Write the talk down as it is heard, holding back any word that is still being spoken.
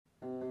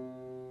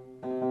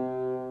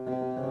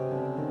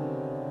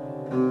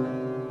Hi,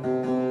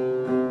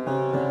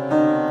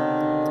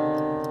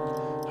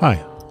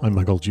 I'm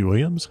Michael G.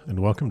 Williams,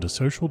 and welcome to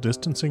Social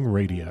Distancing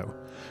Radio.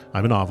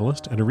 I'm a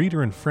novelist, and a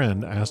reader and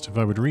friend asked if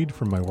I would read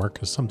from my work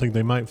as something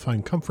they might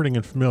find comforting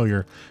and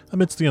familiar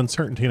amidst the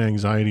uncertainty and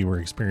anxiety we're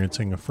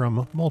experiencing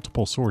from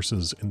multiple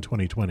sources in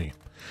 2020.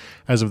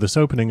 As of this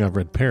opening, I've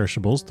read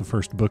Perishables, the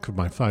first book of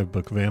my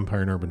 5-book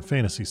vampire and urban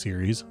fantasy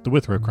series, The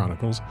Withrow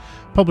Chronicles,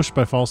 published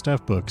by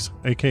Falstaff Books,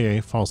 aka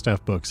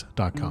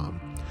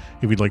falstaffbooks.com.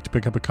 If you'd like to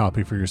pick up a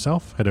copy for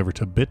yourself, head over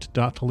to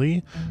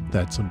bit.ly,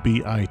 that's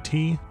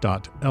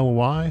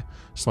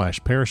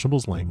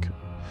bit.ly/perishables link.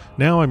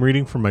 Now I'm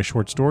reading from my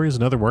short stories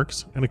and other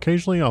works, and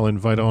occasionally I'll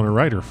invite on a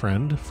writer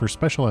friend for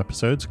special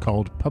episodes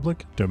called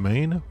Public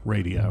Domain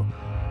Radio.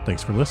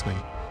 Thanks for listening.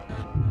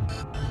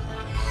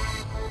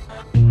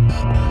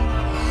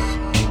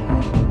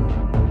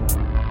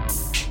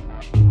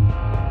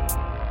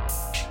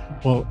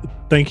 Well,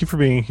 thank you for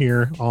being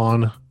here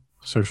on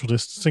Social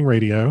Distancing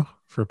Radio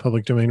for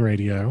Public Domain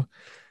Radio.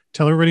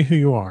 Tell everybody who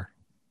you are.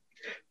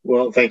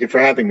 Well, thank you for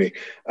having me.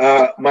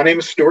 My name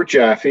is Stuart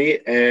Jaffe,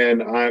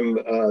 and I'm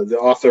the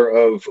author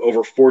of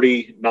over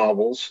 40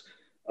 novels.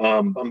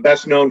 I'm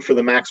best known for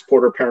the Max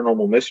Porter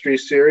Paranormal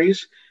Mysteries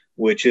series,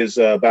 which is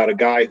about a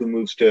guy who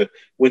moves to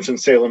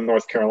Winston-Salem,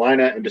 North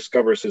Carolina, and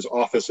discovers his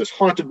office is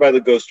haunted by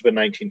the ghost of a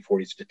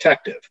 1940s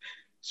detective.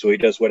 So he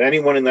does what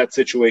anyone in that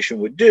situation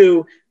would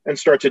do and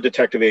starts a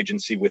detective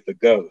agency with the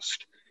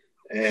ghost.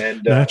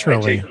 And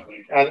naturally,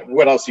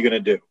 what else are you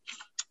going to do?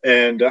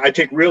 And I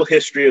take real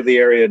history of the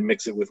area and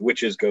mix it with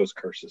witches, ghosts,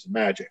 curses, and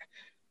magic.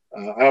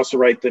 I also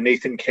write the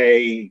Nathan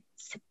Kay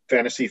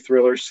fantasy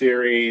thriller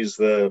series,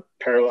 the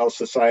Parallel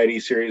Society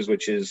series,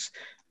 which is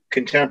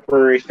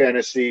contemporary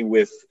fantasy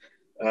with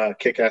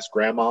kick-ass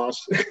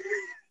grandmas,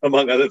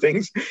 among other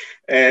things,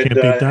 and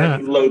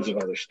loads of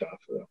other stuff.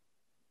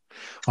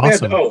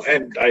 Awesome.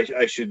 And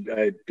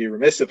I'd be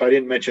remiss if I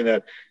didn't mention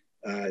that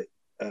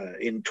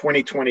in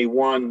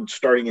 2021,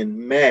 starting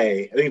in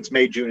May, I think it's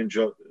May, June, and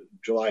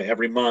July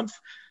every month,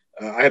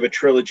 I have a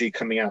trilogy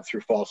coming out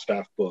through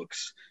Falstaff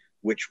Books,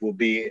 which will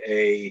be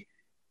a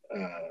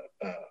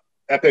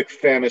epic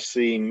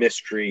fantasy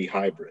mystery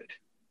hybrid.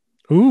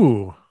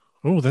 Ooh,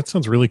 that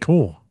sounds really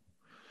cool.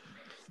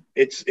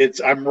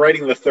 I'm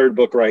writing the third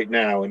book right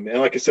now, and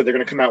like I said, they're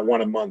going to come out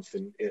one a month,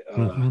 and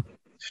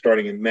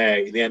starting in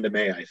May, the end of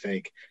May, I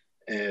think,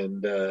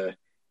 and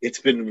it's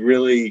been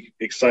really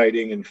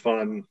exciting and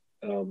fun.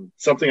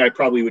 Something I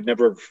probably would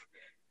never have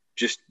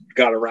just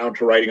got around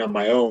to writing on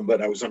my own,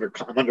 but I'm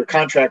under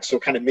contract, so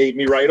kind of made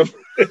me write them.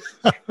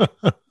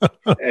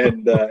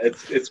 And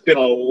it's been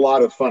a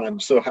lot of fun. I'm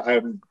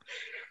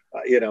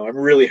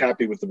really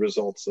happy with the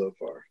results so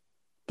far.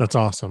 That's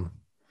awesome.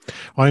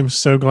 Well, I'm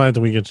so glad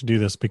that we get to do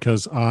this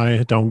because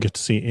I don't get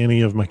to see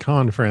any of my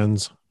con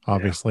friends,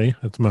 obviously,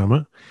 at the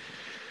moment,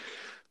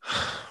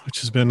 which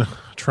has been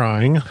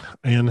trying.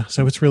 And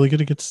so it's really good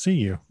to get to see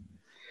you.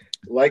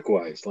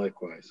 Likewise.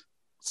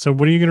 So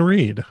what are you going to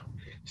read?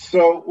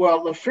 So,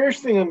 well, the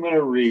first thing I'm going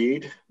to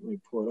read, let me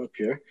pull it up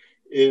here,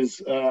 is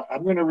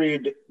I'm going to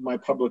read my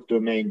public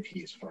domain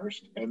piece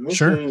first. And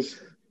this is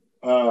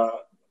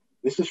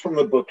from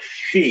the book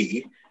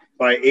She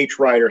by H.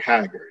 Rider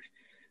Haggard.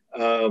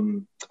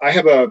 I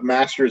have a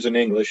master's in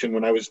English, and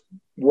when I was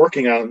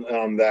working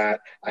on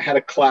that, I had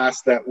a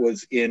class that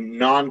was in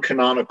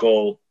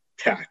non-canonical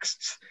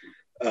texts.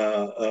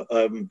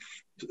 So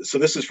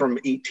this is from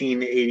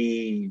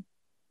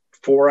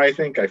 1884, I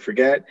think, I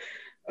forget.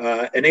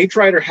 And H.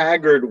 Rider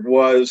Haggard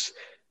was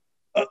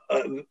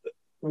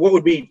what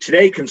would be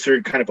today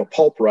considered kind of a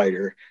pulp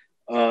writer.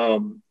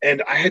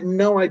 And I had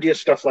no idea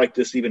stuff like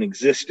this even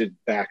existed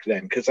back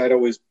then, because I'd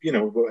always,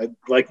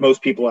 like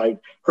most people, I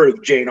heard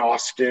of Jane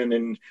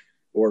Austen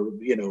or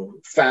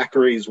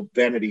Thackeray's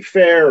Vanity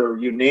Fair, or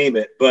you name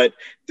it. But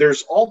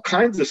there's all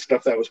kinds of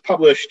stuff that was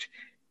published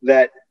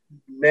that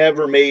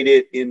never made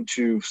it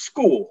into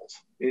schools,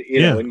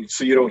 and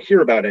so you don't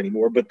hear about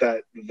anymore, but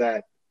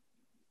that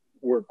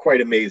were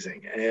quite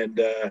amazing. And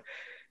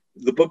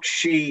the book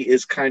She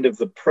is kind of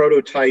the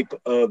prototype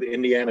of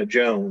Indiana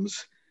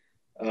Jones.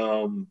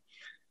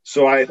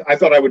 So I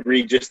thought I would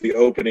read just the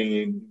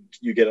opening and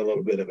you get a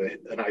little bit of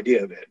an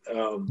idea of it.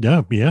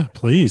 Yeah,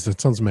 please. That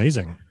sounds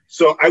amazing.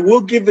 So I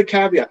will give the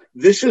caveat.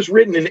 This is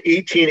written in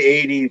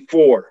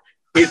 1884.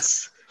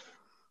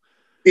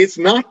 It's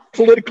not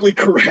politically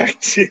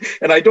correct.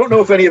 And I don't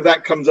know if any of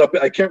that comes up.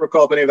 I can't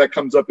recall if any of that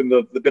comes up in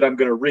the bit I'm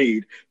going to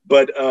read,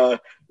 but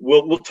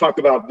we'll talk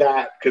about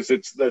that because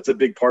that's a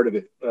big part of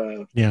it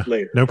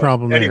later. No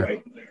problem.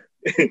 Anyway,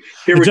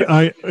 here we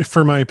go.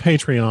 For my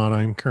Patreon,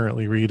 I'm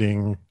currently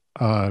reading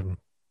The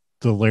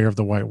Lair of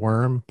the White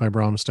Worm by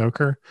Bram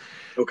Stoker,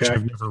 which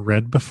I've never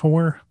read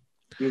before.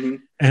 Mm-hmm.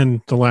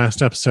 And the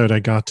last episode, I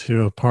got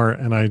to a part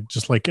and I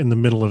just in the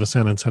middle of a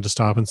sentence had to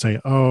stop and say,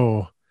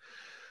 oh,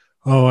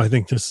 I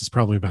think this is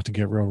probably about to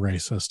get real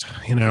racist,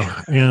 and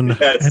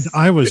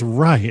I was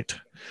right.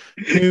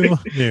 Who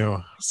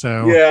knew?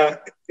 So yeah,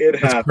 it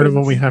happens. Part of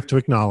what we have to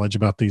acknowledge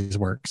about these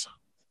works.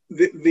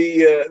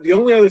 The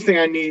only other thing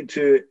I need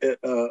to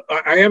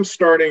I am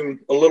starting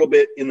a little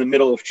bit in the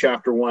middle of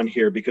chapter 1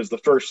 here, because the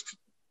first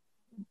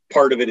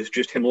part of it is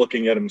just him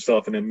looking at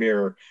himself in a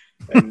mirror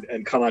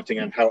and commenting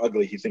on how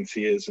ugly he thinks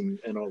he is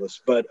and all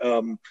this.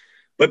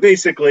 But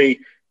basically,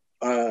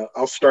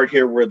 I'll start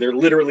here where there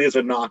literally is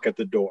a knock at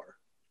the door.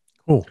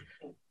 Cool.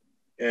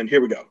 And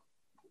here we go.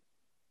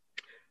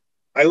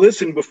 I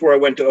listened before I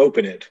went to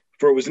open it,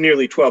 for it was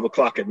nearly 12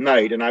 o'clock at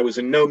night, and I was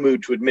in no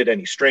mood to admit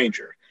any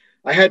stranger.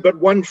 I had but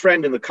one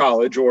friend in the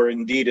college, or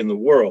indeed in the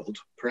world.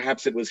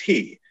 Perhaps it was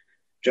he.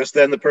 Just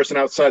then the person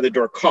outside the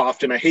door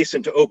coughed, and I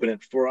hastened to open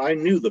it, for I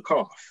knew the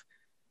cough.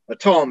 A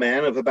tall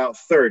man of about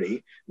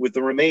 30, with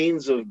the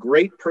remains of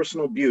great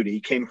personal beauty,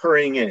 came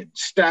hurrying in,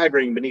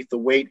 staggering beneath the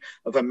weight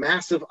of a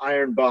massive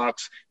iron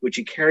box which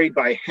he carried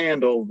by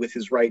handle with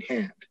his right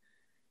hand.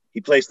 He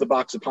placed the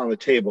box upon the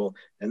table,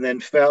 and then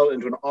fell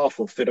into an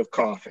awful fit of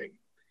coughing.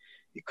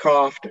 He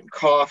coughed and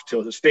coughed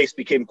till his face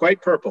became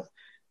quite purple,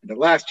 and at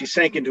last he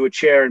sank into a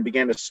chair and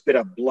began to spit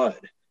up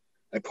blood.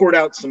 I poured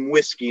out some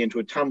whiskey into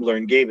a tumbler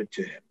and gave it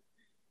to him.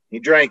 He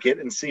drank it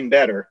and seemed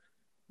better,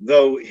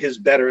 though his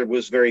better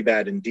was very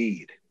bad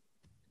indeed.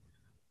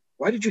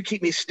 "Why did you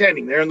keep me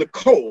standing there in the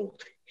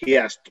cold?" he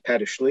asked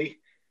pettishly.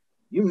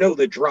 "You know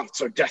the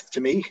draughts are death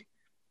to me."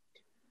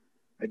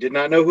 "I did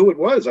not know who it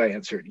was," I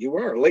answered. "You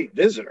are a late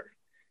visitor."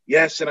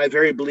 "Yes, and I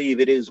very believe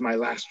it is my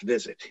last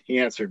visit," he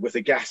answered with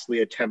a ghastly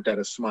attempt at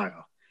a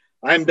smile.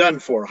 "I am done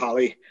for,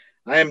 Holly.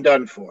 I am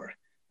done for.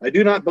 I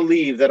do not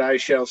believe that I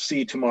shall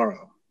see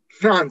tomorrow."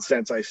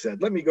 "Nonsense," I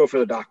said. "Let me go for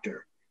the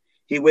doctor."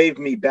 He waved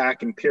me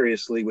back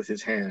imperiously with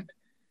his hand.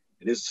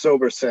 "It is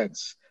sober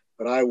sense,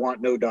 but I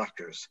want no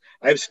doctors.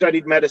 I have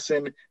studied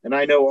medicine, and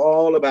I know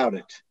all about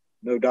it.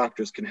 No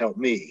doctors can help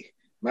me.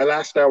 My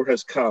last hour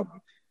has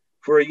come.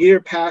 For a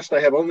year past, I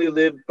have only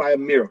lived by a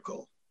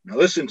miracle. Now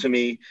listen to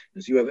me,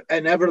 as you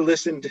have never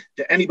listened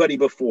to anybody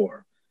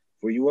before,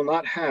 for you will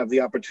not have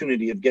the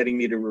opportunity of getting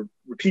me to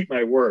repeat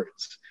my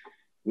words.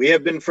 We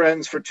have been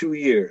friends for 2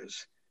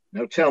 years.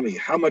 Now tell me,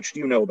 how much do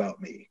you know about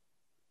me?"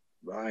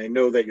 "I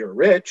know that you're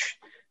rich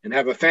and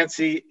have a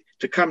fancy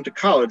to come to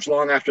college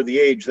long after the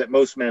age that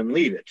most men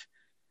leave it.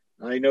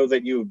 I know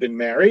that you have been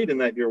married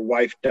and that your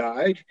wife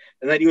died,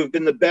 and that you have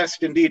been the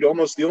best, indeed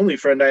almost the only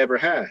friend I ever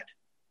had.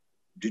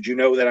 Did you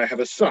know that I have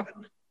a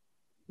son?"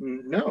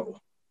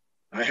 "No."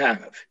 "I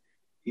have.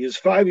 He is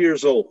 5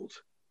 years old.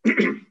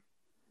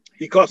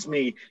 He cost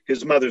me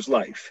his mother's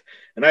life,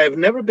 and I have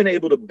never been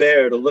able to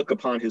bear to look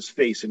upon his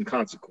face in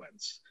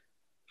consequence.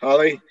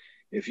 Holly,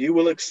 if you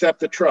will accept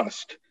the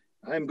trust,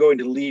 I am going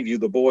to leave you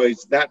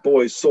that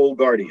boy's sole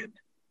guardian."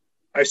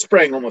 I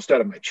sprang almost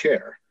out of my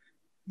chair.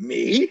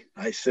 "Me?"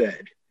 I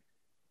said.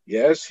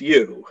 "Yes,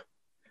 you.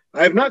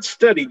 I have not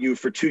studied you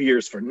for 2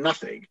 years for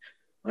nothing.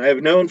 I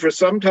have known for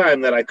some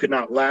time that I could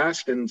not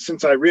last, and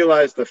since I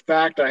realized the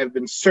fact, I have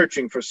been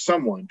searching for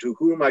someone to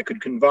whom I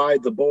could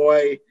confide the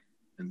boy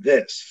and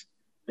this."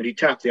 And he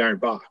tapped the iron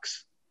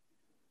box.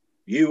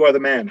 "You are the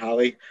man,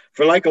 Holly,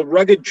 for like a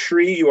rugged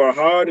tree, you are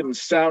hard and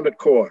sound at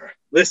core.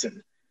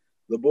 Listen,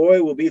 the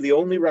boy will be the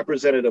only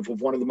representative of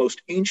one of the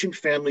most ancient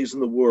families in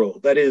the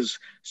world, that is,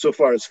 so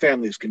far as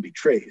families can be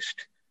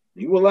traced.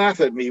 You will laugh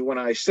at me when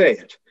I say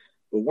it,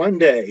 but one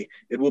day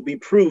it will be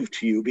proved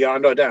to you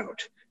beyond a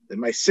doubt that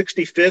my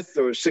 65th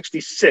or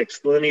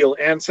 66th lineal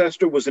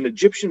ancestor was an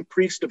Egyptian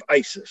priest of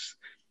Isis,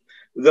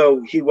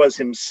 though he was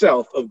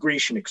himself of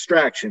Grecian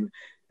extraction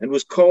and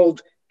was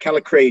called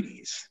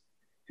Callicrates.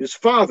 His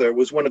father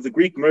was one of the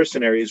Greek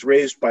mercenaries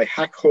raised by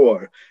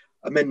Hathor,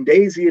 a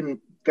Mendesian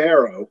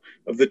pharaoh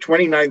of the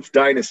 29th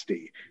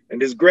dynasty,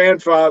 and his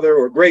grandfather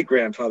or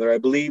great-grandfather, I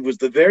believe, was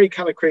the very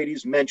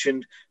Callicrates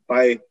mentioned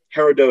by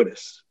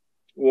Herodotus,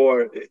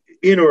 or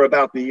in or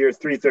about the year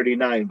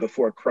 339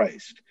 before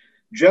Christ.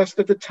 Just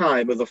at the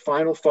time of the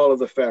final fall of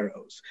the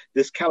pharaohs,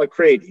 this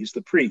Callicrates,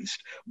 the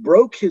priest,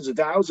 broke his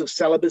vows of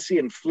celibacy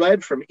and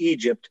fled from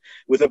Egypt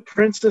with a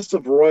princess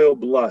of royal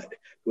blood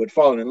who had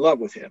fallen in love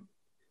with him,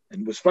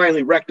 and was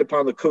finally wrecked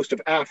upon the coast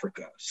of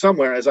Africa,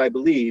 somewhere, as I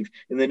believe,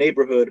 in the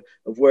neighborhood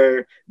of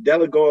where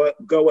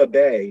Delagoa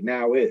Bay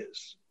now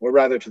is, or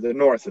rather to the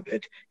north of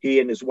it, he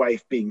and his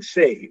wife being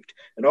saved,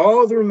 and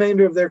all the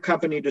remainder of their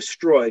company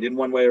destroyed in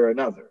one way or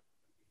another.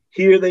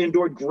 Here they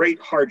endured great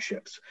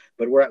hardships,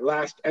 but were at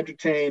last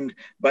entertained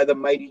by the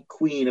mighty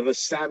queen of a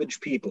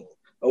savage people,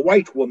 a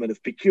white woman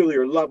of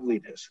peculiar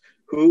loveliness,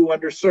 who,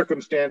 under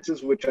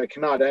circumstances which I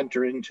cannot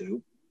enter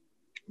into,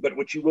 but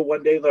which you will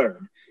one day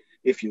learn,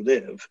 if you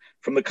live,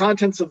 from the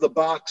contents of the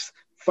box,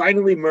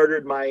 finally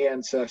murdered my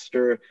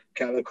ancestor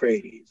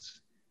Callicrates.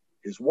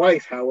 His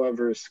wife,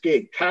 however,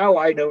 escaped, how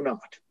I know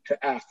not,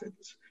 to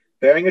Athens,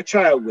 bearing a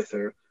child with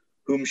her,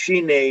 whom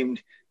she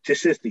named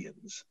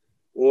Tisiphthens,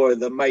 or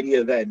the Mighty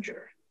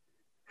Avenger.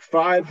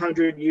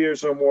 500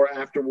 years or more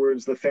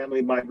afterwards, the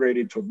family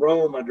migrated to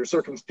Rome under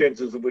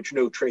circumstances of which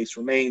no trace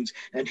remains,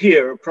 and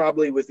here,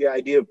 probably with the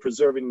idea of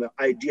preserving the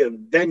idea of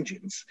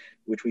vengeance,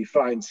 which we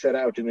find set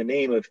out in the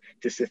name of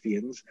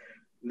Tisiphthens,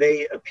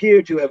 they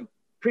appear to have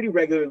pretty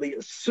regularly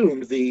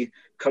assumed the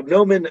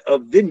cognomen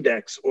of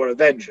Vindex or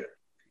Avenger.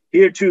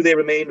 Here, too, they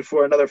remained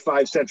for another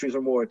 5 centuries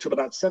or more, till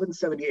about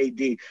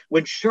 770 AD,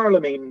 when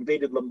Charlemagne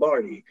invaded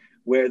Lombardy,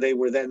 where they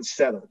were then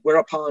settled,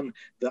 whereupon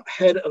the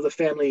head of the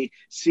family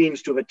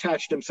seems to have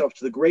attached himself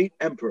to the great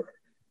emperor,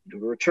 to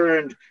have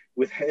returned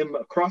with him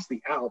across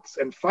the Alps,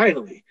 and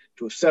finally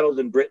to have settled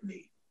in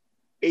Brittany.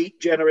 8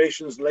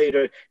 generations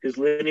later, his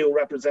lineal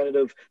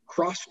representative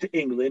crossed to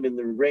England in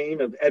the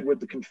reign of Edward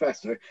the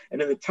Confessor,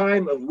 and in the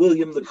time of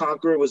William the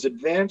Conqueror was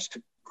advanced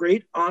to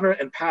great honor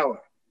and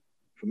power.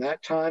 From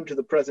that time to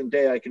the present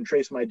day, I can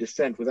trace my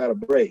descent without a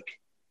break.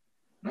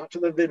 Not to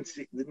the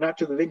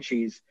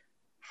Vinci's,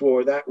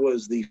 for that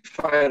was the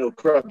final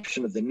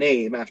corruption of the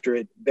name after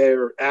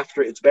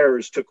its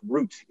bearers took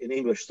root in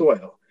English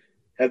soil,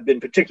 have been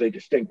particularly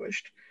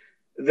distinguished.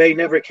 They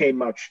never came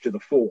much to the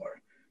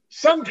fore.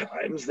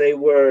 Sometimes they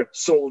were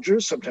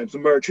soldiers, sometimes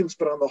merchants,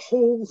 but on the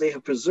whole, they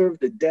have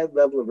preserved a dead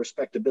level of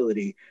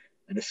respectability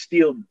and a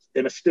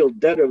still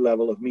deader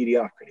level of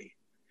mediocrity.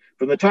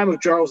 From the time of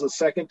Charles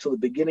II till the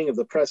beginning of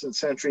the present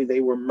century,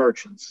 they were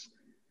merchants.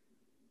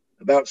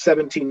 About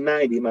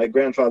 1790, my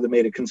grandfather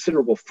made a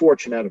considerable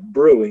fortune out of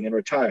brewing and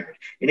retired.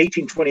 In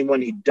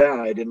 1821, he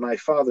died, and my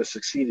father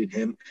succeeded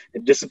him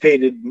and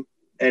dissipated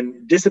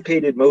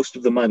most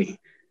of the money.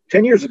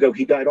 10 years ago,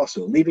 he died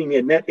also, leaving me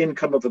a net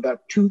income of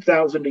about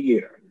 $2,000 a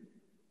year.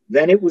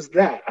 Then it was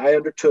that I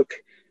undertook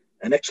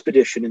an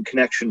expedition in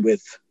connection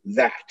with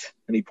that,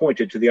 and he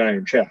pointed to the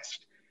iron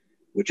chest,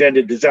 which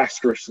ended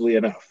disastrously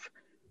enough.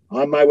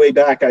 On my way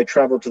back, I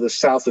traveled to the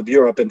south of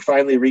Europe and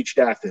finally reached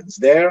Athens.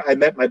 There, I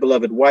met my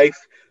beloved wife,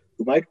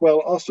 who might well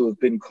also have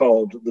been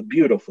called the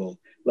Beautiful,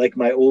 like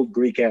my old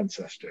Greek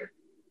ancestor.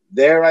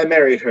 There, I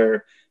married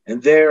her,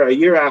 and there, a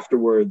year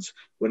afterwards,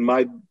 when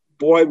my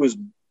boy was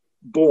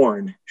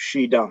born,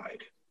 she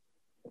died.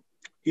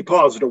 He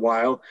paused a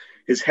while,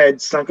 his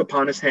head sunk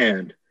upon his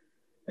hand,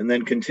 and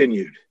then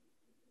continued.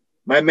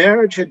 My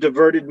marriage had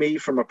diverted me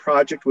from a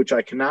project which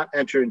I cannot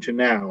enter into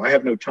now. I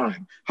have no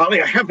time.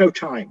 Holly, I have no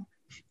time.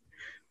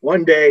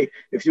 One day,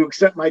 if you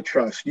accept my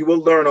trust, you will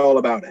learn all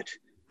about it.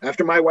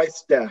 After my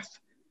wife's death,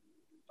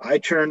 I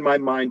turned my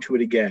mind to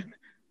it again.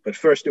 But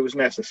first it was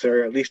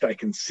necessary, or at least I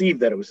conceived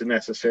that it was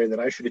necessary,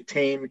 that I should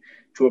attain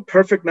to a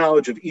perfect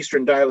knowledge of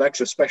Eastern dialects,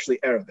 especially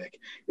Arabic.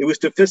 It was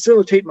to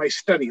facilitate my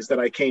studies that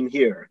I came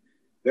here.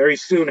 Very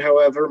soon,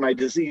 however, my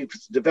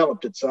disease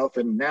developed itself,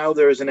 and now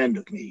there is an end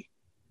of me.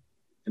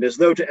 And as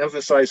though to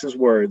emphasize his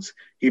words,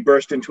 he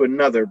burst into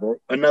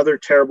another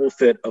terrible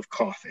fit of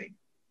coughing.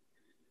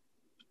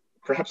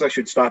 Perhaps I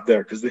should stop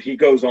there because he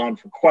goes on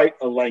for quite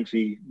a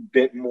lengthy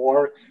bit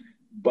more,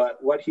 but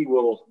what he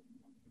will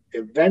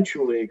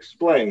eventually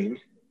explain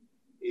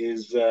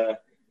is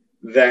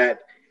that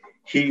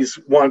he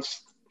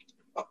wants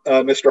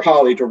Mr.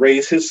 Holly to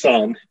raise his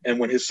son, and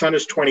when his son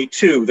is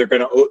 22, they're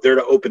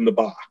to open the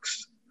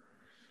box.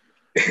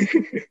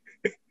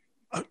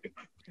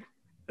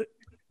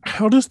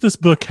 How does this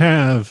book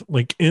have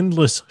like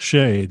endless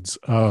shades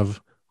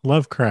of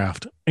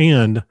Lovecraft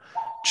and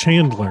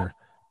Chandler?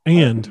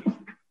 And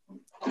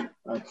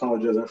I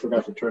apologize, I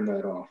forgot to turn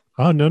that off.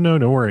 Oh, no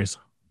worries.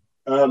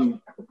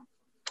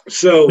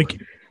 So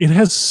like, it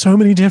has so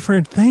many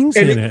different things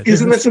in it.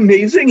 Isn't this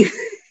amazing?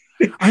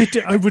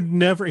 I would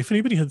never, if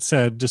anybody had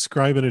said,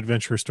 describe an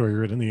adventure story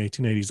written in the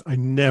 1880s, I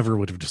never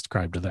would have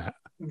described that.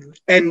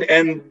 And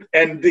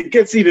it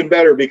gets even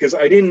better because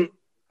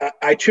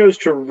I chose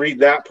to read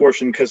that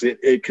portion because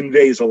it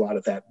conveys a lot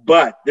of that.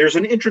 But there's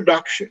an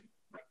introduction,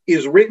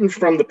 is written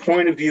from the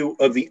point of view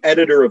of the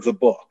editor of the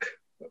book,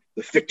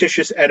 the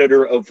fictitious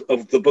editor of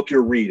the book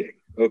you're reading,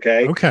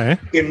 okay?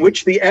 In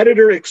which the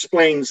editor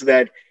explains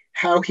that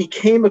how he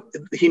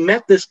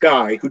met this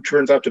guy who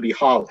turns out to be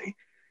Holly.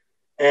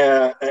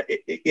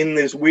 In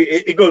this weird,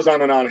 it goes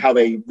on and on how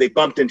they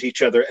bumped into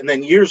each other. And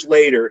then years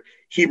later,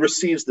 he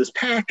receives this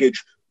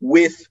package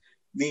with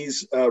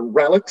these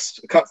relics,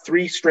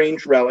 3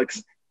 strange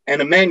relics,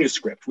 and a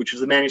manuscript, which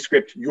is the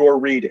manuscript you're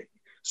reading.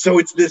 So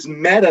it's this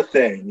meta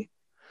thing.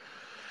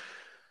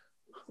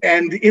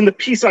 And in the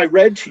piece I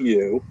read to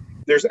you,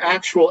 there's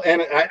actual,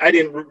 and I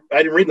didn't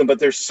read them, but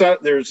there's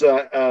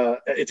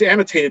it's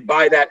annotated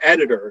by that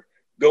editor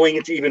going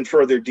into even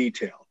further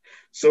detail.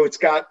 So it's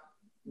got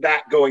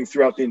that going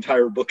throughout the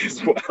entire book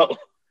as well.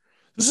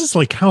 This is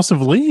like House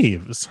of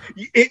Leaves.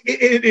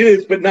 It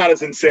is, but not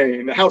as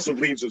insane. House of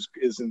Leaves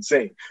is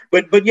insane.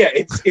 But yeah,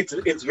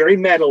 it's very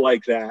meta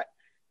like that.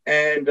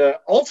 And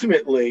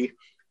ultimately,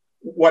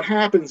 what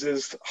happens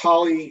is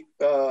Holly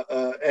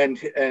and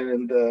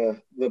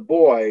the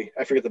boy,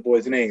 I forget the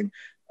boy's name,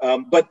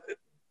 but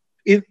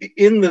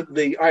in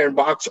the iron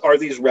box are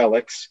these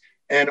relics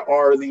and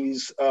are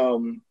these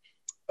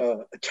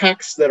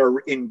texts that are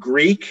in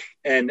Greek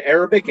and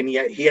Arabic, and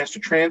yet he has to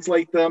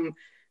translate them.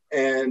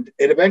 And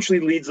it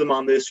eventually leads them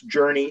on this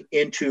journey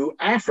into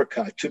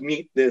Africa to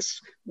meet this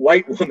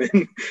white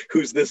woman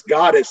who's this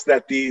goddess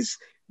that the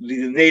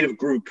native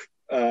group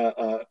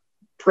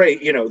pray,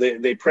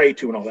 they pray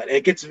to and all that. And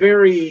it gets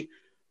very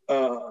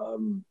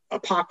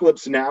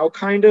Apocalypse Now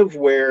kind of,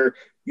 where,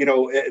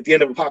 at the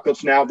end of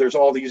Apocalypse Now, there's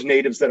all these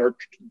natives that are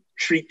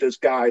treat this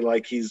guy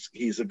like he's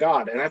a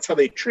god, and that's how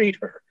they treat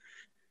her.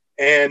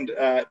 And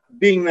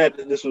being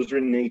that this was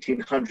written in the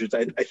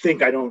 1800s, I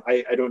think I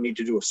don't need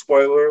to do a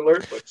spoiler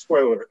alert, but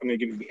spoiler alert, I'm going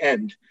to give you the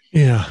end.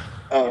 Yeah.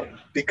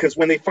 Because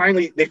when they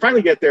finally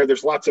get there,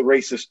 there's lots of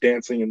racist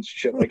dancing and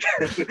shit like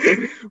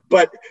that.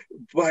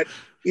 but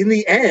in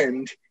the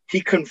end,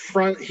 he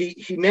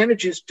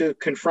manages to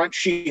confront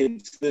She.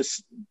 It's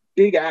this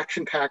big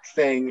action-packed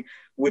thing,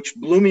 which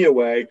blew me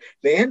away.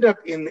 They end up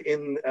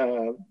in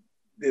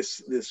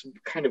this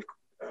kind of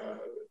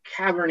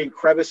cavernly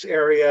crevice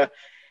area.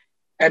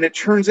 And it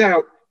turns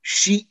out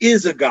she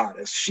is a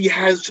goddess. She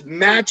has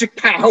magic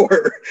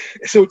power.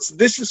 So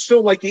this is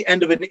still like the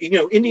end of an,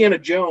 Indiana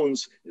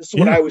Jones. This is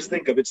what I always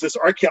think of. It's this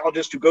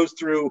archaeologist who goes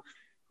through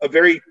a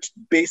very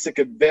basic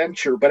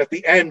adventure, but at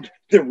the end,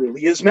 there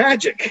really is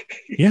magic.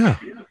 Yeah.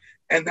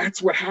 And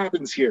that's what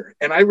happens here.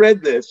 And I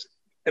read this,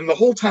 and the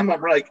whole time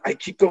I'm like, I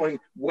keep going,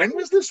 when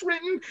was this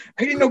written?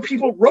 I didn't know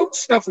people wrote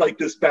stuff like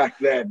this back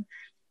then.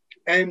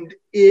 And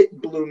it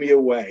blew me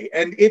away.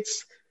 And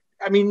it's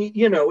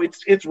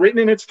written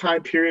in its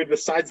time period,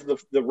 besides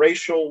the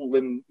racial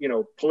and,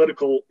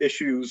 political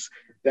issues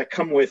that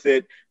come with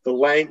it. The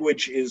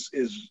language is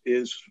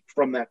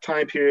from that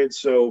time period.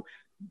 So,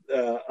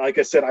 like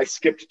I said, I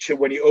skipped to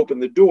when he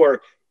opened the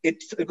door.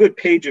 It's a good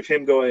page of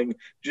him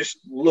just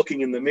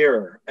looking in the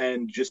mirror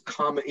and just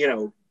comment,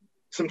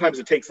 sometimes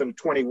it takes them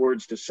 20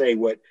 words to say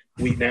what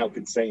we now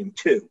can say in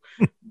 2.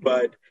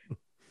 But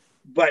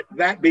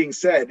that being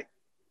said,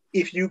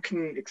 if you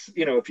can,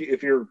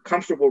 if you're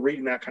comfortable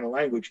reading that kind of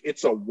language,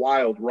 it's a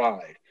wild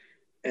ride.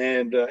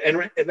 And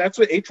that's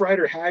what H.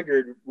 Rider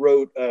Haggard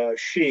wrote,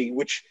 She,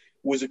 which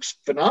was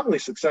phenomenally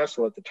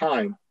successful at the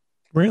time.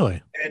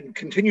 Really? And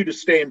continued to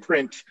stay in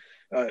print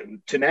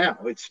to now.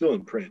 It's still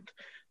in print.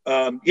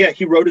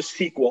 He wrote a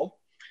sequel,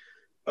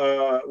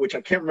 which I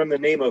can't remember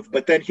the name of,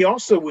 but then he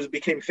also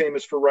became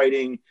famous for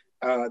writing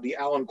the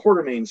Alan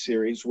Quatermain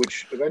series,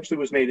 which eventually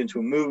was made into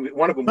a movie.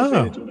 One of them was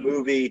made into a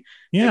movie.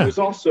 Yeah. It was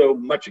also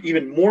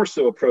even more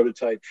so a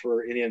prototype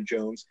for Indiana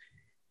Jones.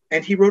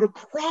 And he wrote a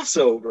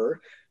crossover.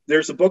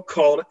 There's a book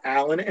called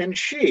Alan and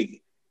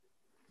She.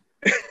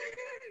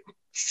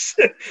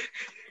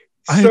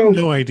 I had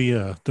no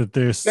idea that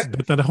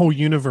that whole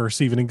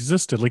universe even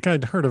existed. Like,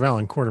 I'd heard of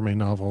Alan Quatermain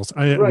novels.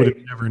 I would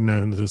have never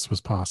known that this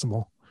was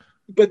possible.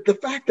 But the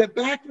fact that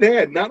back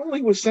then, not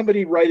only was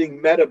somebody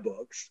writing meta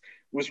books,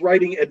 was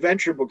writing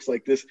adventure books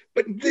like this,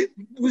 but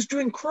was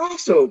doing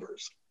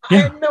crossovers. Yeah.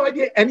 I had no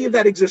idea any of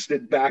that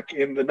existed back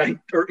in the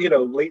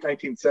late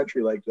 19th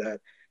century like that.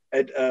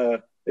 And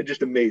it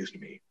just amazed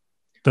me.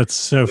 That's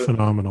so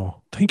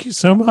phenomenal. Thank you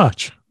so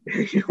much.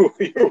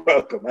 You're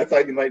welcome. I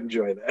thought you might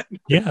enjoy that.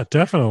 Yeah,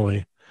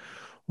 definitely.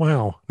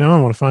 Wow. Now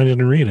I want to find it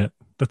and read it.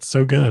 That's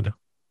so good.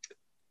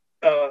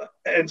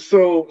 And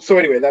so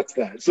anyway, that's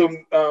that. So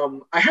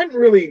I hadn't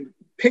really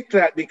picked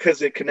that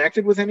because it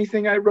connected with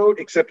anything I wrote,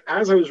 except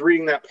as I was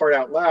reading that part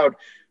out loud,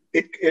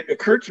 it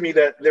occurred to me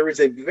that there is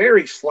a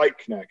very slight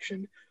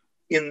connection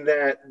in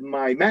that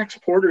my Max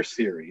Porter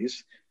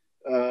series,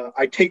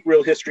 I take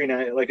real history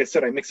and like I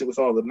said, I mix it with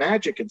all the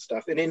magic and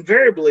stuff. And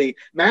invariably,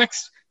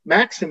 Max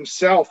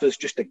himself is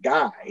just a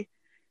guy.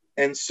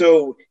 And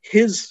so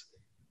his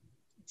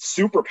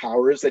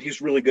superpower is that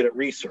he's really good at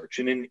research.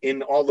 And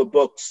in all the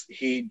books,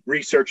 he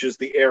researches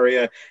the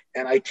area.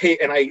 And I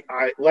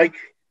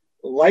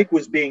like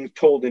was being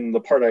told in the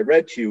part I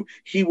read to you,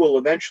 he will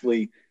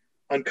eventually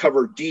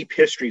uncover deep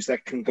histories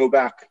that can go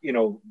back,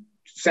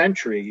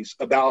 centuries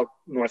about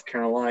North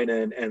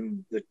Carolina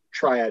and the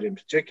Triad in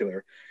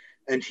particular.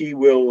 And he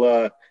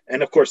will,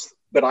 and of course,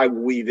 but I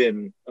will weave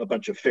in a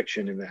bunch of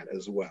fiction in that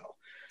as well.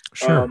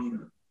 Sure.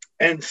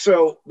 And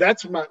so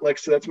that's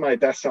my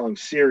best-selling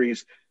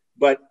series,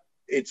 but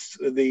it's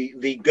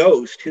the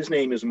ghost. His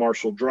name is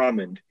Marshall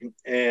Drummond,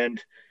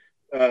 and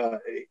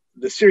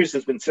the series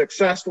has been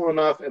successful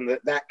enough, and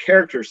that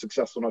character is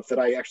successful enough that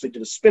I actually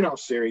did a spin-off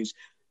series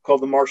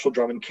called the Marshall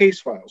Drummond Case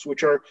Files,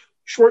 which are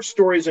short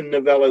stories and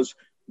novellas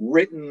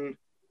written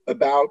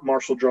about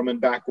Marshall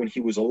Drummond back when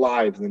he was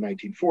alive in the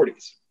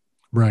 1940s.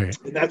 Right.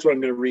 And that's what I'm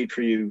going to read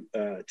for you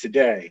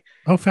today.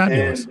 Oh,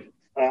 fabulous. And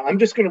I'm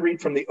just going to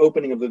read from the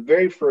opening of the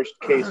very first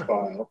case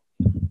file,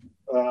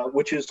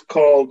 which is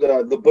called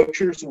The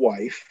Butcher's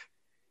Wife.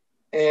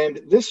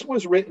 And this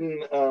was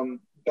written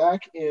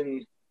back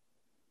in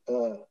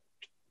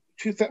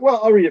 2000. Well,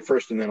 I'll read it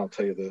first, and then I'll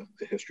tell you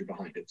the history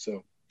behind it.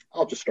 So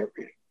I'll just start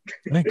reading.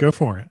 Hey, go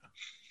for it.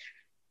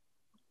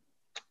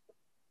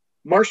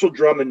 Marshall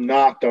Drummond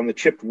knocked on the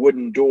chipped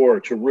wooden door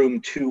to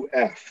room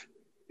 2F.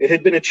 It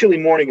had been a chilly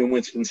morning in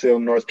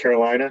Winston-Salem, North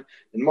Carolina,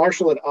 and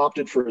Marshall had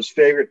opted for his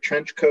favorite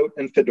trench coat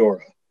and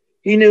fedora.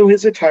 He knew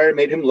his attire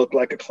made him look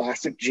like a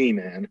classic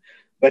G-man,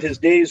 but his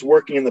days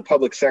working in the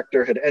public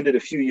sector had ended a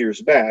few years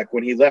back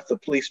when he left the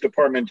police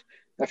department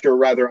after a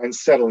rather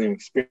unsettling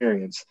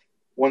experience,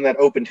 one that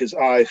opened his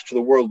eyes to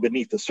the world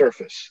beneath the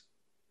surface.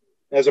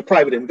 As a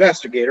private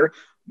investigator,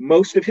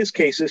 most of his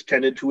cases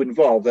tended to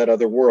involve that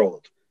other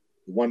world,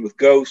 the one with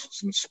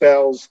ghosts and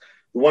spells,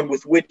 the one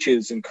with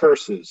witches and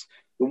curses,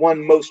 the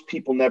one most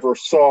people never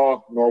saw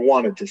nor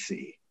wanted to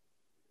see.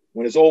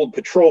 When his old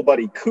patrol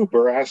buddy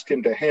Cooper asked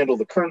him to handle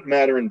the current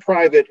matter in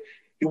private,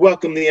 he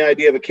welcomed the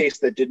idea of a case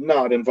that did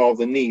not involve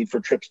the need for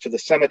trips to the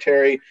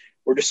cemetery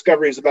or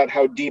discoveries about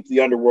how deep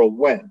the underworld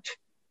went.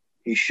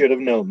 He should have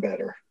known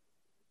better.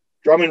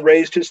 Drummond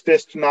raised his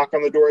fist to knock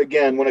on the door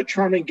again when a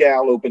charming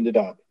gal opened it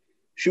up.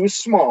 She was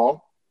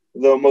small,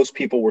 though most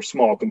people were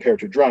small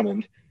compared to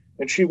Drummond,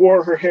 and she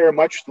wore her hair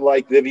much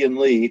like Vivien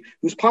Leigh,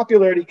 whose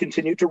popularity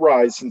continued to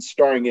rise since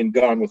starring in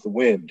Gone with the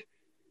Wind.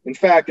 In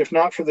fact, if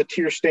not for the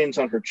tear stains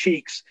on her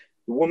cheeks,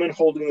 the woman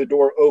holding the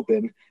door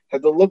open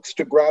had the looks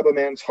to grab a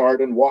man's heart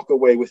and walk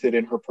away with it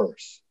in her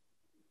purse.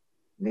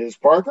 "Ms.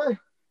 Parker,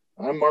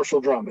 I'm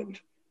Marshall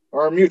Drummond.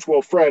 Our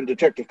mutual friend,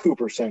 Detective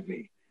Cooper, sent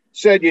me.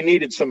 Said you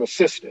needed some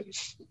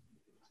assistance."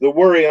 The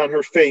worry on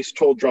her face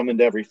told Drummond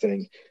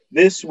everything.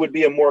 This would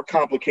be a more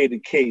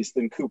complicated case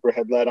than Cooper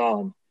had let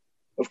on.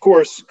 Of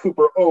course,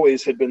 Cooper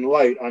always had been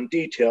light on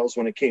details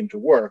when it came to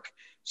work,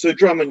 so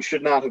Drummond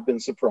should not have been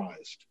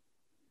surprised.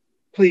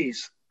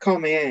 "Please, call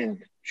me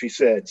Anne," she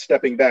said,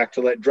 stepping back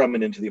to let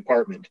Drummond into the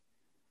apartment.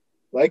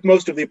 Like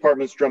most of the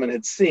apartments Drummond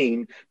had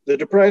seen, the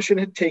depression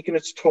had taken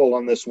its toll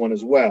on this one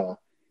as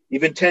well.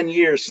 Even 10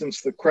 years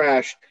since the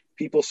crash,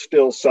 people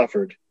still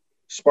suffered.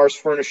 Sparse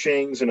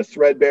furnishings and a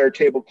threadbare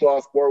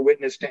tablecloth bore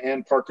witness to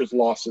Anne Parker's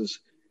losses.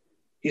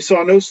 He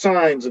saw no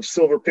signs of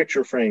silver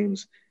picture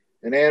frames,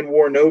 and Anne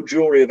wore no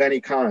jewelry of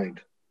any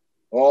kind.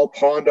 All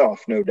pawned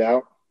off, no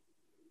doubt.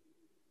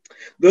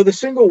 Though the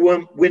single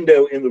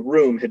window in the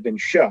room had been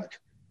shut,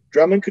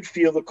 Drummond could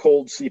feel the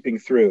cold seeping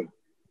through.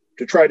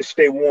 To try to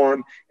stay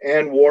warm,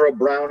 Anne wore a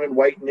brown and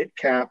white knit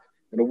cap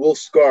and a wool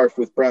scarf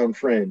with brown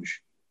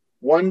fringe.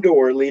 One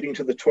door leading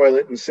to the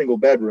toilet and single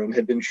bedroom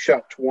had been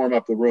shut to warm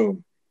up the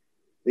room.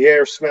 The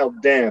air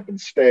smelled damp and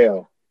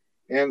stale.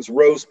 Anne's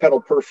rose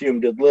petal perfume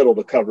did little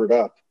to cover it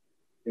up.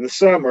 In the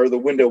summer, the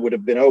window would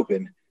have been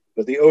open,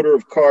 but the odor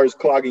of cars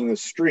clogging the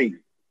street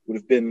would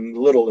have been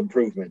little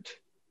improvement.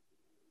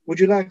 "Would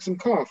you like some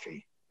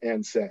coffee?"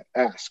 Anne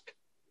asked.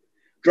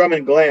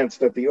 Drummond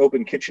glanced at the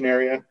open kitchen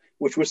area,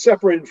 which was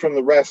separated from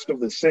the rest of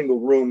the single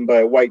room by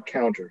a white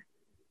counter.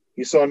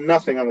 He saw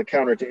nothing on the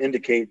counter to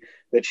indicate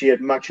that she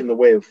had much in the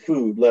way of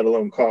food, let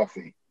alone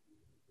coffee.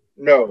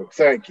 "No,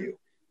 thank you.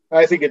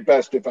 I think it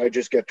best if I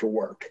just get to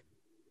work."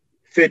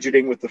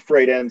 Fidgeting with the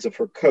frayed ends of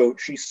her coat,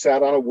 she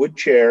sat on a wood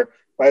chair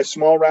by a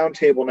small round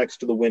table next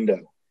to the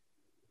window.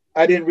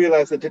 "I didn't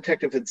realize the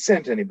detective had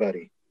sent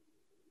anybody."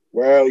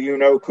 "Well, you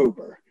know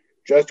Cooper.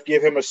 Just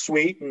give him a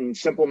sweet and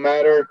simple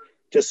matter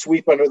to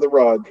sweep under the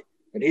rug,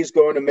 and he's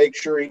going to make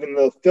sure even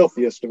the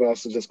filthiest of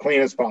us is as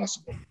clean as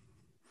possible."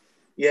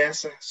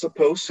 "Yes, I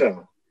suppose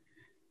so."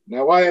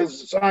 "Now,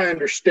 as I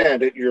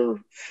understand it, your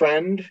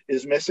friend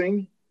is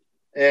missing?"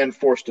 Anne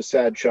forced a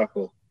sad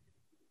chuckle.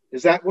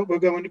 "Is that what we're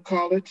going to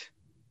call it?"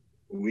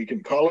 "We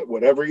can call it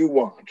whatever you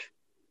want."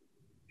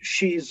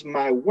 "She's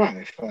my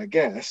wife, I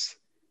guess.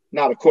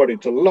 Not according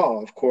to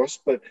law, of course,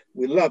 but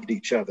we loved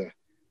each other.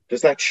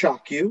 Does that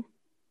shock you?"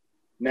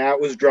 Now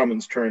it was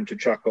Drummond's turn to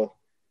chuckle.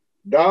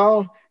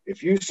 "Doll,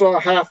 if you saw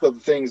half of the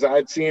things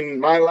I'd seen in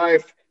my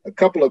life, a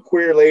couple of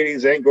queer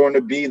ladies ain't going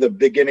to be the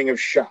beginning of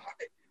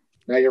shock.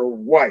 Now, your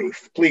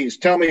wife, please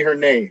tell me her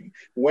name,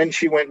 when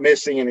she went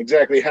missing, and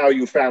exactly how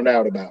you found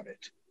out about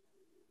it."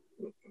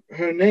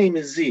 "Her name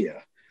is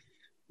Zia,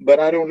 but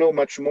I don't know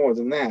much more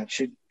than that.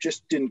 She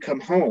just didn't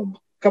come home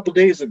a couple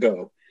days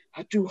ago.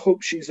 I do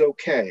hope she's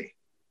okay."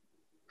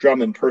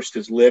 Drummond pursed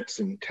his lips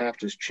and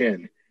tapped his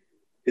chin.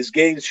 His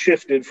gaze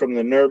shifted from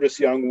the nervous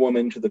young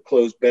woman to the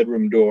closed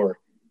bedroom door.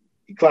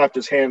 He clapped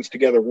his hands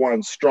together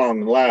once,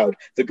 strong and loud.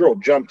 The girl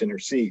jumped in her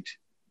seat.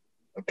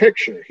 "A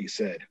picture," he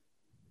said.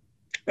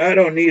 "I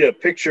don't need a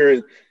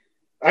picture.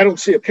 I don't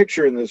see a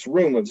picture in this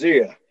room of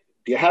Zia.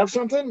 Do you have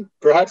something?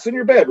 Perhaps in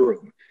your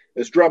bedroom?"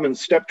 As Drummond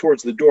stepped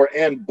towards the door,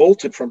 Anne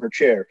bolted from her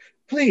chair.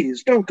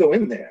 "Please, don't go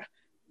in there.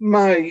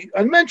 My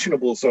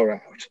unmentionables are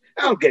out.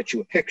 I'll get you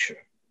a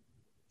picture."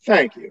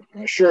 "Thank you.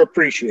 I sure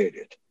appreciate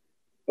it."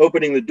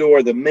 Opening the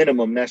door the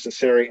minimum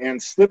necessary, Anne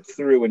slipped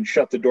through and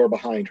shut the door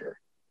behind her.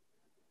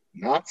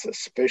 Not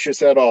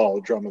suspicious at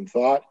all, Drummond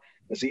thought,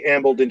 as he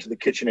ambled into the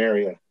kitchen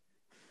area.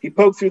 He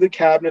poked through the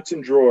cabinets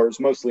and drawers,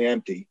 mostly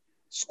empty.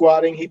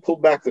 Squatting, he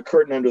pulled back the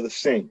curtain under the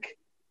sink.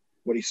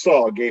 What he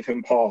saw gave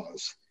him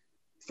pause.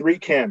 3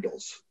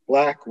 candles,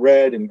 black,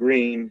 red, and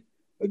green,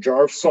 a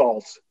jar of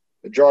salt,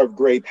 a jar of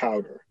gray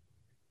powder.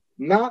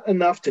 Not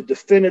enough to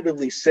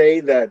definitively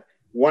say that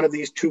one of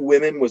these 2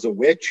 women was a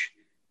witch,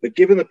 but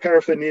given the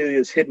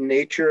paraphernalia's hidden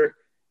nature,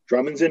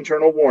 Drummond's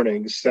internal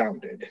warnings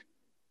sounded.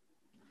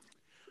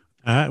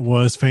 That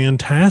was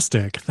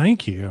fantastic.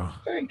 Thank you.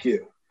 Thank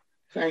you.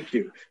 Thank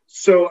you.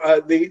 So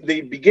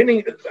the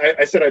beginning,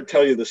 I said I'd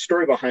tell you the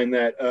story behind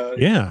that.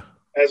 Yeah.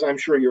 As I'm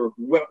sure you're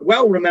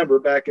well remember,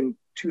 back in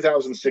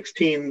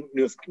 2016,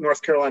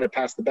 North Carolina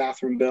passed the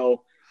bathroom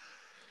bill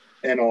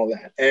and all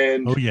that.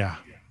 And oh yeah.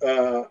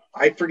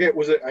 I forget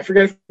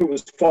if it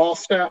was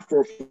Falstaff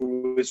or if it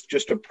was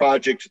just a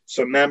project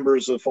some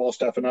members of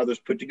Falstaff and others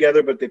put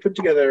together, but they put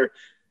together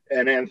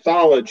an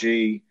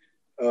anthology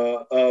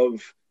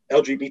of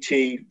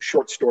LGBT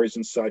short stories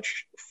and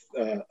such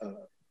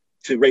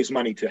to raise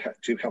money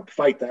to help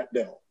fight that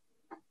bill.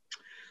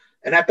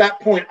 And at that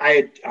point,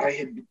 I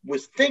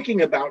was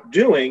thinking about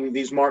doing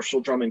these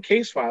Marshall Drummond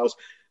case files,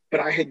 but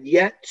I had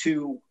yet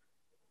to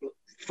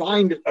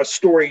find a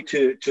story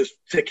to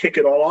kick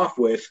it all off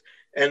with.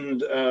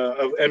 And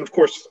of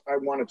course, I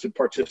wanted to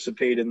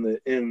participate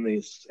in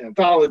this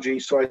anthology,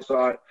 so I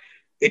thought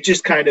it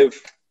just kind of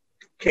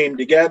came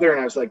together,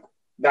 and I was like,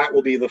 that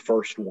will be the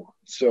first one.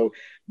 So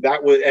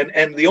that was,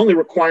 and the only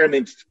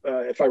requirement,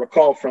 if I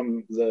recall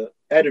from the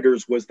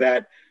editors, was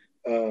that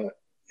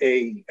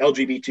a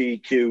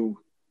LGBTQ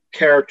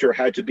character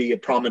had to be a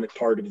prominent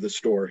part of the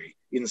story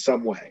in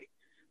some way,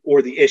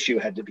 or the issue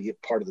had to be a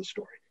part of the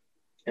story.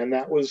 And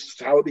that was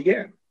how it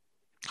began.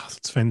 Oh,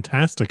 that's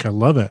fantastic. I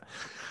love it.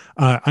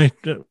 I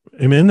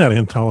am in that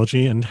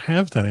anthology and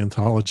have that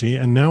anthology,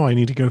 and now I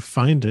need to go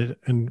find it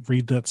and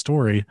read that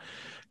story,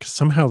 because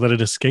somehow that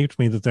it escaped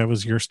me that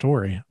was your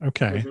story.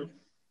 Okay.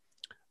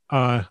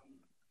 Mm-hmm.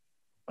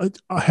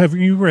 Have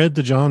you read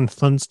the John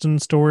Thurston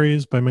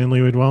stories by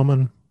Manly Wade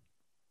Wellman?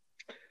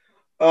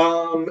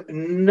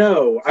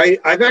 No,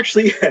 I've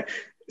actually,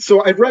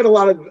 so I've read a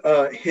lot of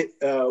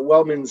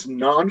Wellman's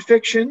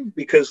nonfiction,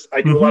 because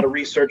I do a lot of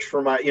research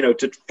for my,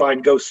 to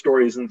find ghost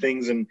stories and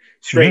things and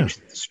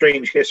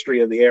strange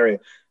history of the area.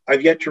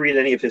 I've yet to read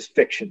any of his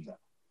fiction, though.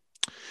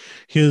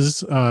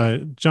 His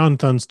John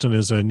Thurston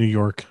is a New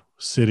York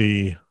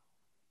City.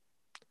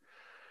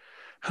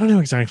 I don't know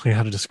exactly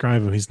how to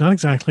describe him. He's not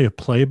exactly a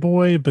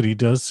playboy, but he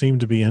does seem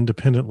to be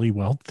independently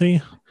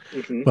wealthy.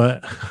 Mm-hmm.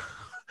 But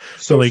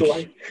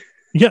socialite.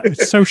 Yeah,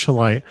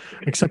 socialite,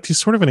 except he's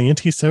sort of an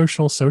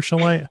antisocial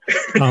socialite.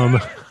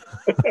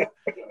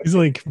 He's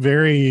like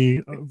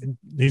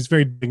he's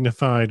very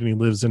dignified, and he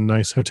lives in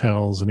nice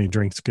hotels, and he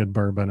drinks good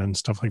bourbon and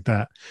stuff like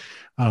that.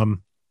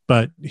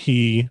 But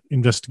he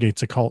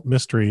investigates occult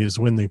mysteries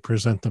when they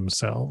present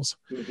themselves.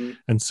 Mm-hmm.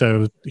 And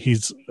so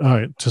he's,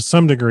 to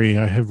some degree,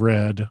 I have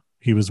read,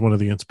 he was one of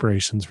the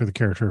inspirations for the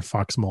character of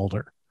Fox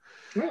Mulder.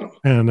 Oh.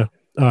 And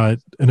I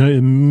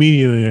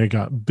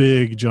got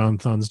big John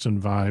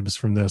Thurston vibes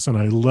from this, and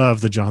I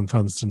love the John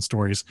Thurston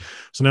stories.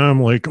 So now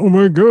I'm like, oh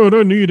my God,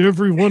 I need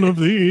every one of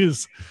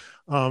these.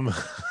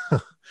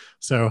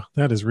 So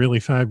that is really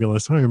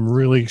fabulous. I am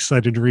really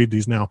excited to read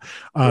these now.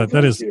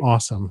 That is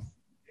awesome.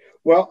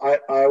 Well,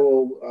 I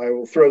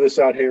will throw this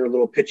out here, a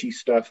little pitchy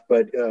stuff,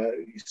 but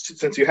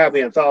since you have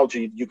the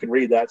anthology, you can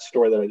read that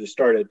story that I just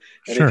started.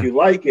 And If you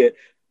like it,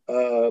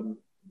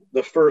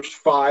 the first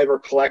 5 are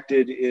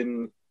collected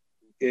in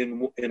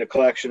a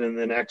collection, and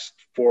the next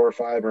 4 or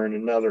 5 are in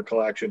another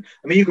collection.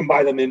 I mean, you can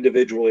buy them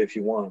individually if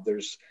you want.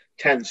 There's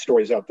 10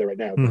 stories out there right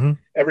now. Mm-hmm.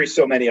 Every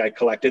so many I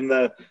collect. In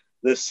the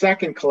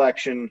second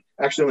collection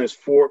actually only has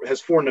 4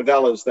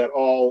 novellas that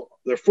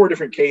they're 4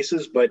 different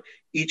cases, but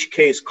each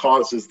case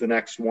causes the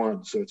next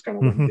one. So it's kind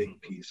of one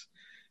big piece.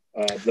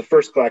 The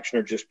first collection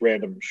are just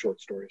random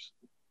short stories.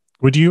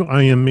 Would you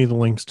IM me the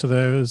links to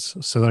those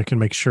so that I can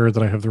make sure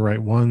that I have the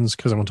right ones?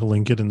 Because I want to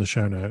link it in the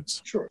show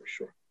notes. Sure.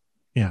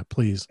 Yeah,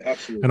 please.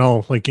 Absolutely. And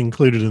I'll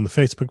include it in the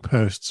Facebook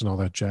posts and all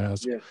that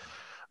jazz. Yeah.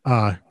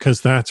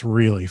 Because that's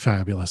really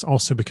fabulous.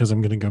 Also because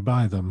I'm going to go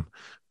buy them.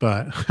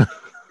 But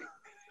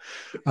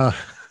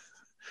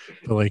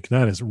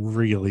that is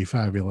really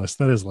fabulous.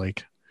 That is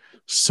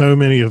so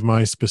many of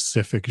my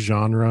specific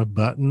genre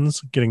buttons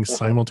getting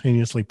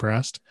simultaneously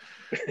pressed.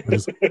 It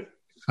is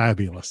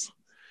fabulous.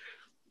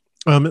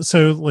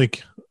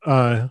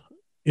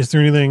 Is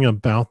there anything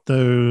about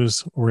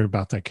those, or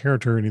about that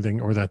character,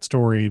 or that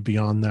story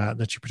beyond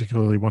that you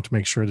particularly want to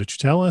make sure that you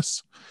tell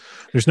us?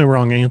 There's no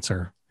wrong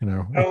answer.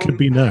 It could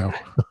be no.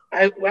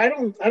 I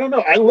don't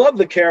know. I love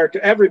the character.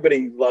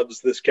 Everybody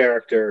loves this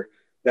character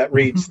that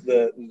reads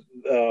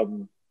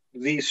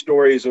these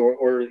stories,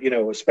 or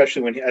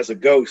especially when as a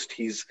ghost,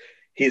 he's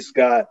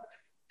got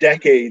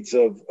decades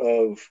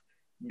of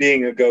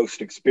being a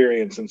ghost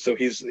experience, and so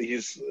he's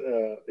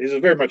a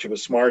very much of a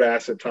smart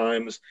ass at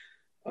times.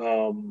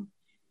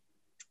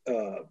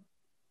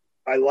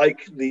 I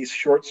like these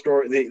short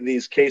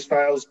these case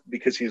files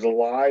because he's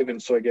alive,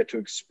 and so I get to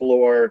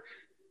explore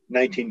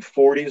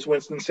 1940s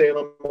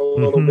Winston-Salem a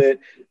little bit.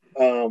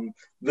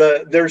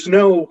 There's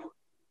no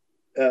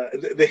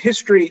the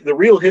history, the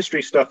real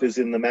history stuff is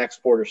in the Max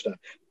Porter stuff.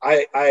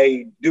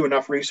 I do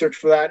enough research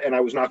for that, and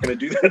I was not going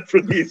to do that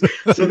for these.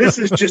 So this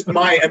is just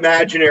my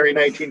imaginary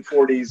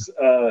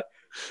 1940s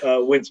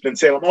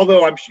Winston-Salem.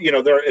 Although I'm,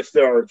 if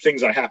there are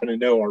things I happen to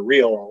know are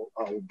real,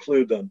 I'll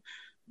include them.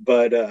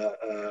 But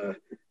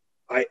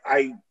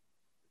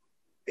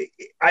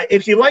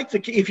if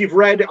you've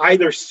read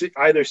either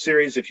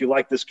series, if you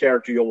like this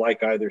character, you'll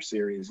like either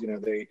series.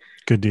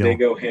 Good deal. They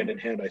go hand in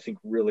hand, I think,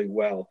 really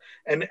well.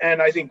 And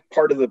I think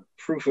part of the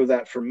proof of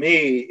that for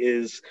me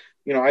is,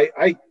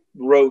 I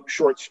wrote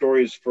short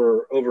stories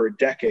for over a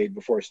decade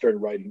before I started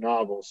writing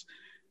novels.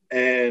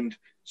 And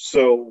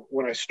so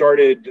when I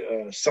started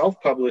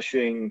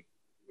self-publishing,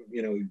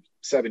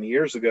 7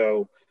 years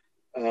ago,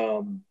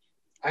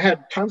 I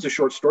had tons of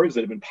short stories that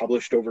had been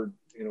published over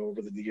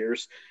over the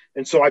years.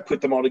 And so I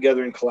put them all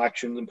together in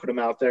collections and put them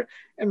out there,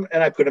 and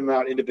I put them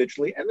out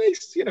individually, and they,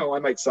 I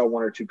might sell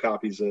 1 or 2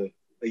 copies a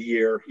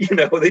year,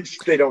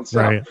 they don't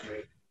sell. Right.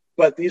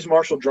 But these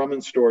Marshall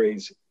Drummond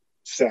stories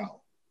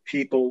sell.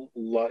 People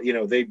love,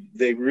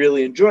 they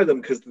really enjoy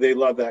them because they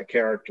love that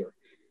character.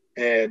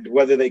 And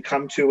whether they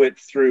come to it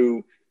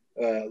through,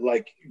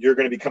 like you're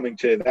going to be coming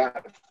to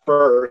that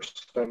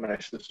first, and I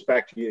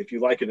suspect if you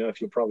like it enough,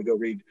 you'll probably go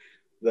read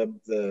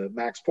the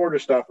Max Porter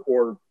stuff,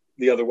 or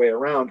the other way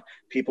around,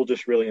 people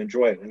just really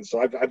enjoy it. And so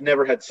I've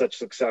never had such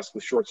success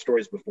with short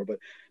stories before, but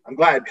I'm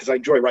glad because I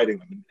enjoy writing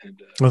them.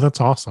 And well,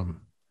 that's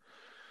awesome.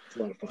 It's a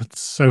lot of fun. That's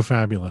so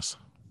fabulous.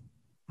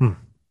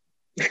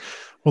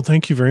 Well,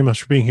 thank you very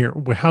much for being here.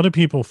 How do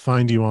people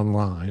find you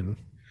online?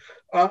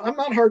 I'm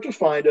not hard to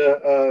find.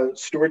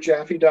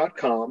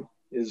 StuartJaffe.com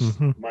is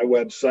my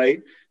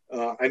website.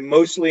 I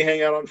mostly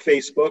hang out on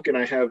Facebook, and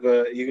I have,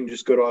 you can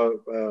just go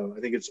to,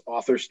 I think it's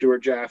Author Stuart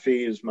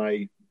Jaffe is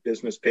my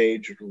business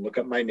page. Look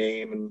up my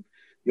name and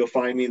you'll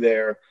find me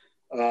there.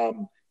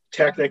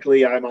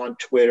 Technically, I'm on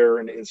Twitter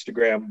and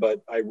Instagram,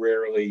 but I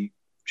rarely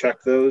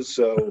check those.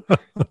 So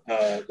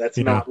that's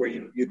not where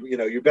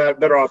you're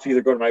better off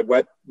either go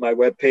to my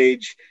web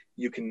page.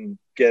 You can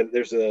get,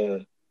 there's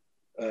a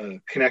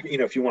connect,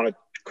 if you want to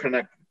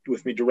connect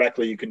with me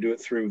directly, you can do it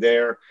through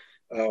there.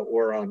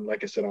 Or on,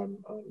 like I said,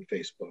 on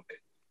Facebook.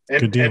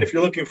 And if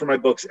you're looking for my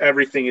books,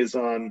 everything is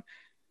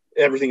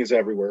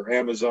everywhere.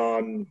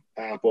 Amazon,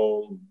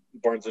 Apple,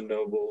 Barnes and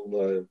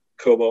Noble,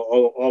 Kobo,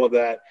 all of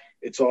that.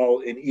 It's all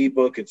in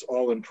ebook. It's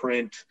all in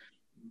print.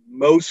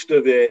 Most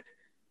of it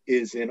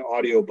is in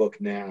audiobook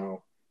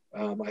now.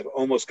 I've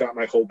almost got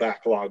my whole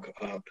backlog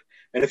up.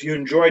 And if you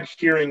enjoyed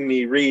hearing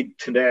me read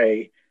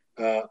today,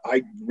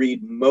 I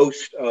read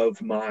most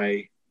of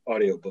my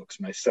audiobooks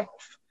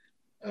myself.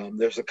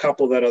 There's a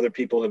couple that other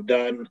people have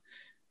done,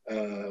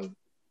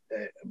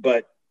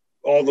 but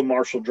all the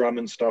Marshall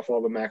Drummond stuff,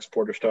 all the Max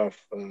Porter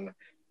stuff,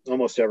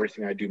 almost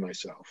everything I do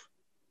myself.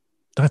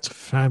 That's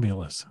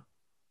fabulous.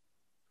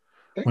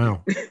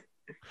 Wow.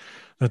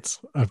 I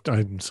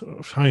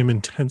am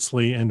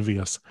intensely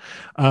envious.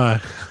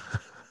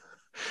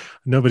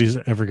 Nobody's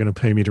ever going to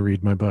pay me to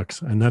read my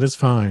books, and that is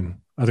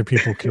fine. Other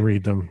people can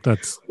read them.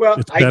 It's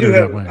better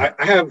that way.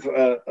 I have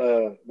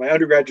my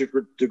undergraduate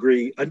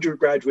degree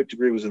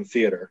was in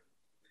theater.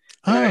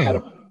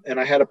 And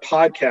I had a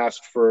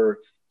podcast for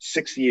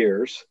 6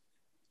 years.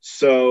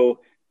 So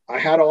I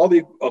had all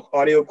the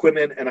audio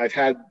equipment, and I've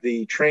had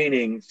the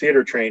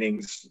theater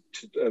trainings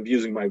of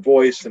using my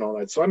voice and all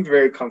that. So I'm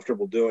very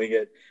comfortable doing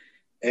it.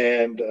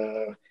 And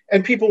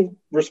people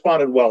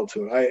responded well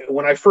to it.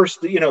 When I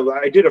first,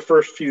 I did a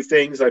first few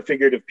things, I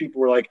figured if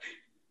people were like,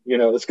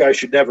 this guy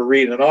should never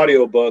read an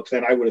audiobook,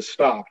 then I would have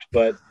stopped.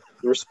 But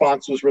the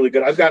response was really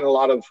good. I've gotten a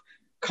lot of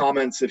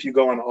comments. If you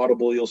go on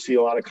Audible, you'll see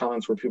a lot of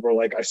comments where people are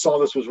like, I saw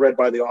this was read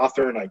by the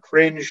author and I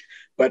cringed,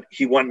 but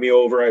he won me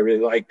over. I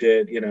really liked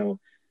it,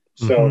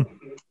 So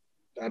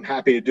I'm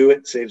happy to do it.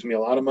 It saves me a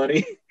lot of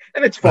money.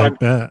 And it's fun. I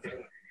bet.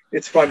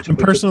 It's fun. And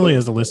personally,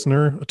 as a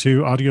listener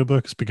to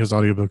audiobooks, because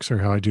audiobooks are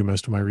how I do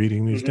most of my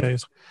reading these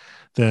days,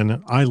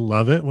 then I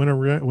love it when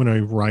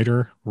a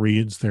writer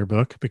reads their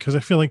book, because I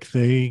feel like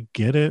they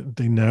get it.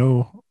 They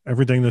know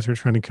everything that they're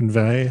trying to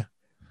convey.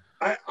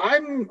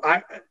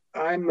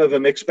 I'm of a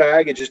mixed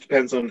bag. It just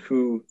depends on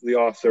who the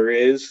author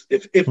is.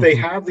 If they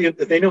have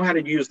if they know how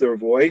to use their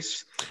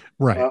voice,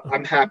 right,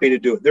 I'm happy to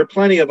do it. There are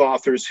plenty of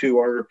authors who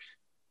are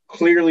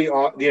clearly,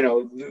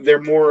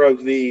 they're more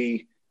of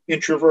the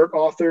introvert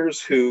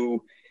authors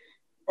who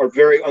are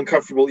very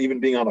uncomfortable even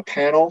being on a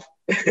panel,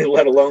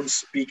 let alone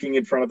speaking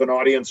in front of an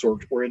audience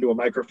or into a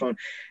microphone.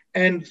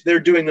 And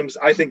they're doing them.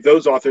 I think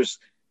those authors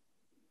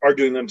are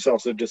doing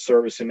themselves a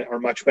disservice and are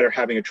much better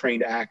having a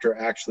trained actor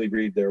actually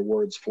read their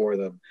words for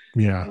them.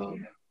 Yeah.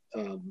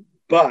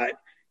 But,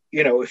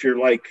 if you're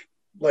like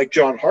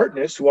John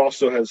Hartness, who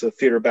also has a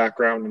theater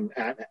background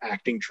and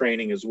acting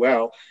training as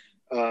well,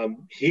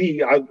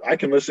 I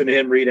can listen to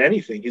him read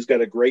anything. He's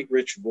got a great,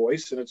 rich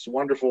voice, and it's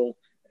wonderful,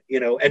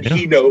 and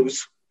he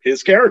knows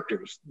his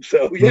characters.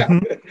 So, yeah.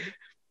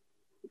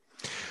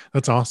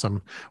 That's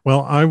awesome.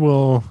 Well, I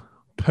will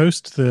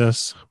post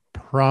this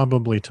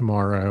probably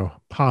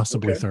tomorrow,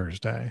 possibly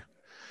Thursday.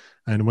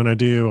 And when I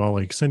do,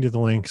 I'll send you the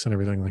links and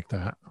everything like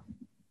that.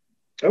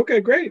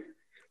 Okay, great.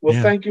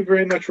 Well, thank you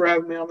very much for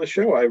having me on the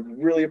show. I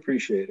really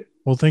appreciate it.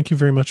 Well, thank you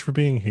very much for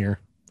being here.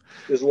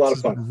 It was a lot of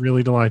fun.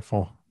 Really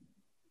delightful.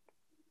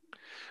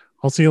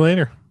 I'll see you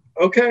later.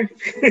 Okay.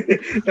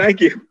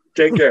 Thank you.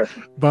 Take care.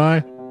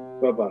 Bye.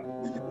 Bye-bye.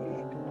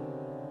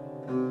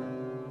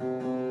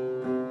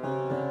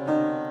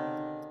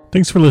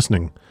 Thanks for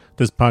listening.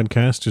 This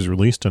podcast is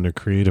released under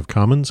Creative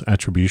Commons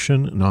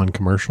Attribution,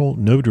 Non-Commercial,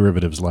 No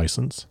Derivatives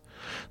license.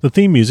 The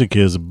theme music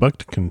is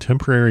Bucked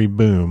Contemporary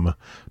Boom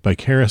by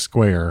Kara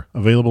Square,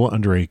 available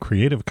under a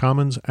Creative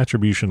Commons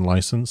Attribution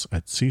license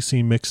at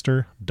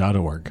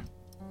ccmixter.org.